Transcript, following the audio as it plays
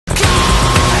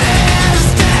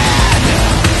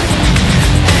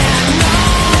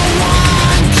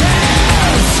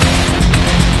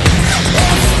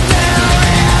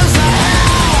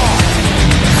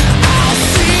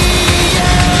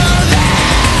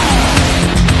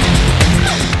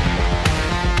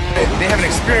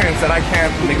that I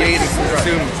can't negate and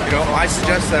assume. You know, I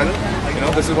suggest that, you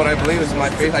know, this is what I believe, this is my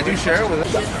faith. I do share it with it.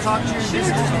 Talk to your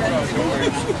invisible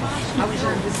friend. How is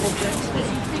your invisible friend today?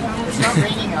 It's not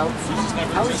raining out.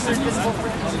 How is your invisible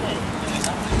friend today?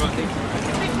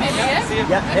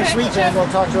 Yeah, next weekend we'll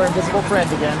talk to our invisible friend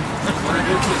again.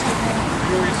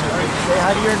 Say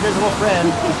hi to your invisible friend.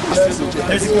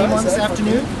 There's a game on this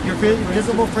afternoon. Your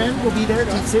invisible friend will be there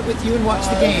to sit with you and watch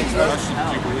the game.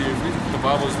 The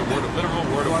Bible is the literal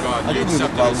word of God. You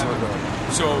accept it.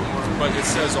 So, but it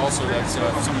says also that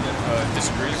someone that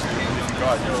disagrees with you in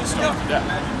God, you just don't do that.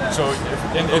 So,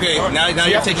 okay, now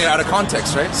you're taking it out of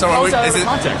context, right? So is it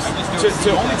context?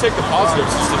 To only take the positives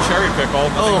is to cherry pick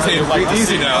all the things that you like to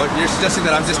easy see. now. You're suggesting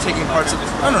that I'm just taking parts of.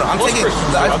 No. I'm Most taking.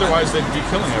 Otherwise, they'd be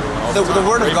killing everyone. The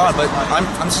word of God, but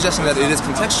I'm suggesting that it is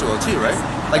contextual too, right?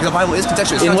 Like the Bible is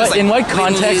contextual. In what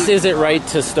context is it right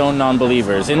to stone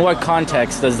non-believers? In what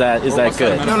context is that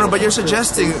good? No, but you're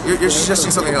suggesting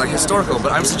something like historical,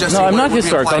 but I'm suggesting. No, I'm not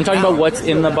historical. I'm talking about what's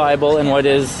in the Bible and what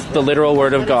is the literal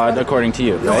word of God according to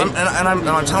you. Right?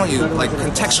 No, I'm telling you, like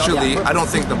contextually, I don't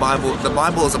think the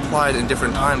Bible is applied in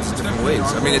different times in different ways.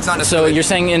 I mean, it's not necessarily. So you're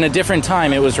saying in a different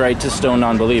time it was right to stone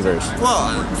non-believers?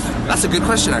 Well, that's a good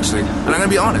question actually, and I'm going to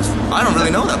be honest. I don't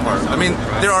really know that part. I mean,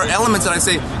 there are elements that I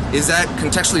say. Is that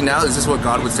contextually now? Is this what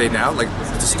God would say now? Like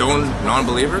to stone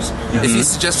non-believers? Mm-hmm. Is he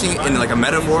suggesting in like a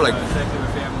metaphor? Like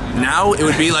now it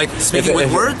would be like speaking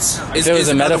with words? If it was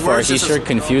a metaphor, he sure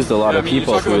confused a lot of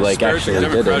people who like actually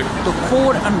did it. The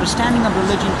core understanding of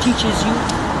religion teaches you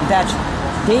that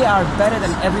they are better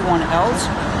than everyone else.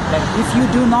 That if you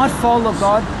do not follow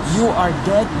God, you are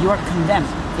dead, you are condemned.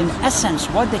 In essence,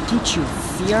 what they teach you,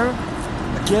 fear,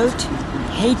 guilt,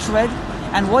 hatred.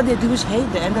 And what they do is, hey,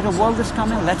 the end of the world is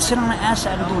coming. Let's sit on our ass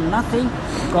and do nothing.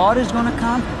 God is going to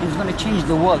come and He's going to change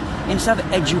the world. Instead of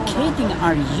educating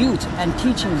our youth and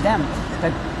teaching them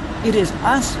that it is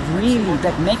us really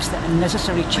that makes the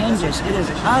necessary changes. It is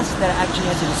us that actually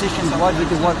has a decision what we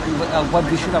do, what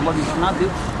we should and what we should not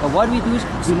do. But what we do is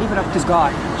we leave it up to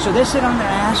God. So they sit on their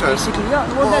ass basically. Yeah,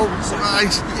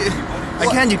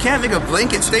 Again, you can't make a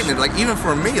blanket statement. Like even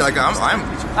for me, like I'm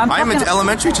an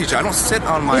elementary teacher. I don't sit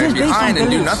on my behind and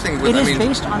do nothing with.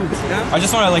 Based on. I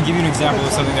just want to give you an example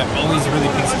of something that always really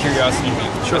piques curiosity in me.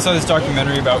 Sure. I saw this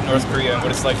documentary about North Korea and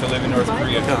what it's like to live in North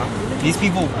Korea. These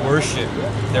people worship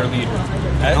their leader.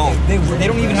 They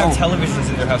don't even have televisions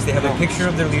in their house. They have a picture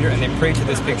of their leader and they pray to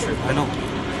this picture. I know,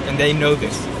 and they know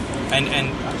this. And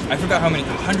I forgot how many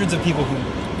hundreds of people who.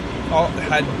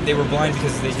 They were blind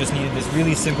because they just needed this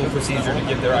really simple procedure to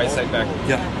give their eyesight back.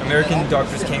 Yeah. American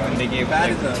doctors came and they gave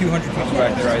like 200 people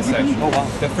back their eyesight. Oh wow.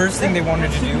 The first thing they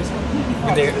wanted to do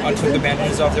when they took the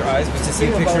bandages off their eyes was to see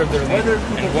a picture of their leader.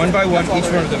 And one by one,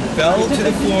 each one of them fell to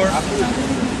the floor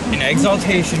in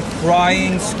exaltation,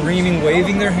 crying, screaming,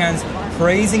 waving their hands,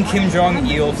 praising Kim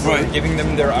Jong-il for giving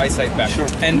them their eyesight back. Sure.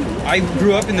 And I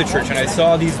grew up in the church and I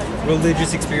saw these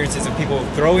religious experiences of people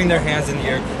throwing their hands in the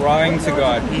air, crying to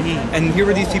God. Mm-hmm. And here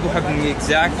were these people having the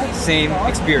exact same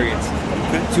experience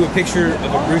to a picture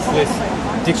of a ruthless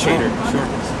dictator. Sure.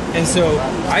 And so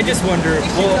I just wonder,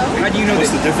 well, how do you know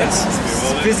what's the difference?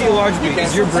 Physiologically,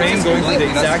 is your brain going through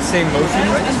the exact same motion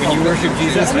when you worship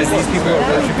Jesus as these people are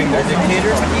worshiping their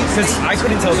dictator? Because I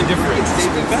couldn't tell the difference.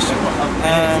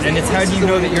 And it's how do you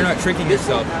know that you're not tricking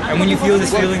yourself? And when you feel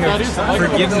this feeling of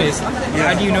forgiveness,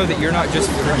 how do you know that you're not just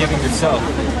forgiving yourself?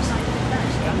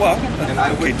 Well,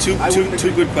 okay,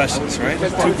 two good questions, right?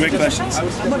 Two great questions.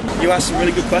 You asked some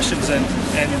really good questions, and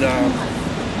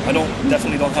I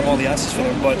definitely don't have all the answers for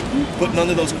them, but none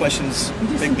of those questions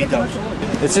make me doubt.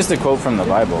 It's just a quote from the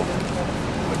Bible.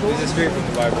 This is straight from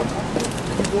the Bible.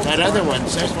 That other one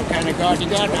says what kind of God you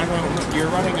got. I don't know, you're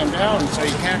running them down, so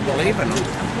you can't believe in them.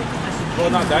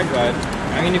 Well, not that God.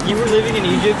 I mean, if you were living in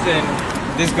Egypt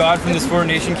and this God from this foreign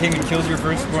nation came and killed your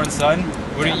firstborn son,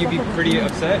 wouldn't you be pretty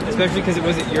upset? Especially because it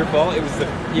wasn't your fault. It was the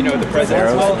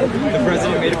president's fault. The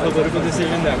president made a political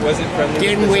decision that wasn't friendly.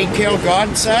 Didn't we kill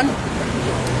God's son?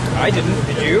 I didn't.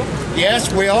 Did you?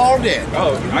 Yes, we all did.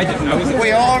 Oh, I didn't.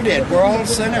 We all did. We're all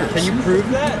sinners. Can you prove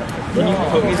that? Can you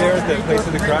put me there at the place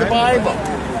of the crime? The Bible.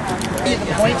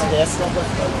 Point to this.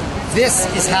 This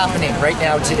is happening right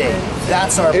now today.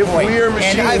 That's our point.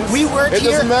 And if we weren't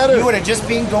here, you would have just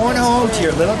been going home to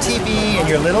your little TV and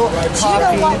your little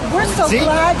coffee. You know what? We're so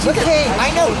glad you came.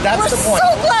 I know, that's the point.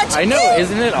 We're so glad you I know, came.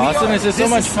 isn't it awesome? It's just so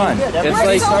much fun. It's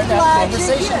We're so glad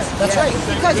you're here. That's right.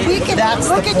 Because we can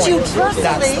look at you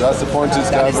personally That's the point.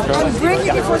 and bring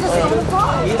you before the throne of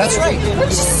God. That's right.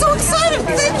 We're just so excited.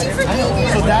 Thank you for being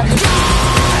here. So that